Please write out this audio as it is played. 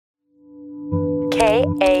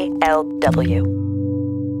KALW.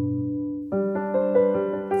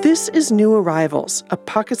 This is New Arrivals, a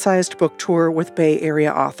pocket-sized book tour with Bay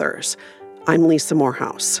Area authors. I'm Lisa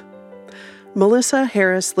Morehouse. Melissa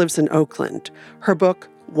Harris lives in Oakland. Her book,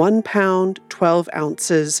 1 pound, 12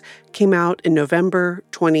 ounces, came out in November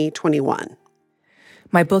 2021.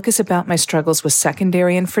 My book is about my struggles with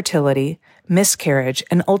secondary infertility, miscarriage,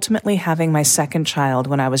 and ultimately having my second child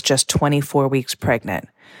when I was just 24 weeks pregnant.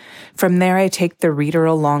 From there, I take the reader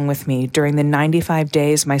along with me during the 95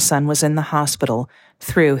 days my son was in the hospital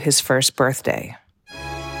through his first birthday.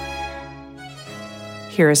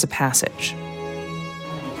 Here is a passage.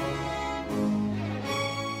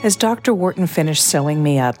 As Dr. Wharton finished sewing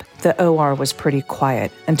me up, the OR was pretty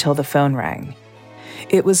quiet until the phone rang.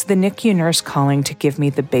 It was the NICU nurse calling to give me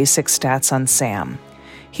the basic stats on Sam.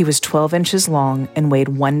 He was 12 inches long and weighed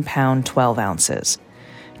 1 pound, 12 ounces.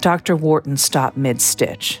 Dr. Wharton stopped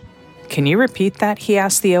mid-stitch. "Can you repeat that?" he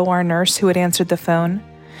asked the OR nurse who had answered the phone.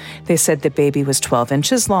 They said the baby was 12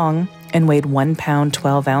 inches long and weighed 1 pound,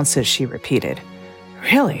 12 ounces, she repeated.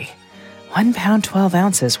 "Really? 1 pound, 12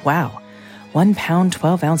 ounces? Wow. 1 pound,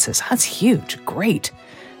 12 ounces. That's huge. Great,"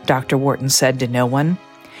 Dr. Wharton said to no one.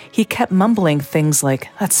 He kept mumbling things like,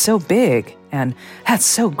 "That's so big," and "That's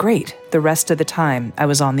so great," the rest of the time I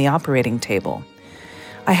was on the operating table.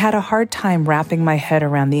 I had a hard time wrapping my head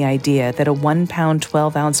around the idea that a 1 pound,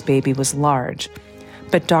 12 ounce baby was large,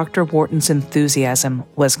 but Dr. Wharton's enthusiasm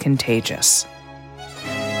was contagious.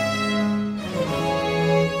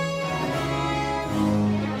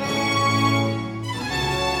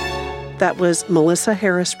 That was Melissa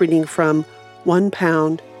Harris reading from 1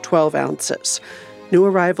 pound, 12 ounces. New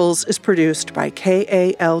Arrivals is produced by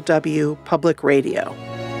KALW Public Radio.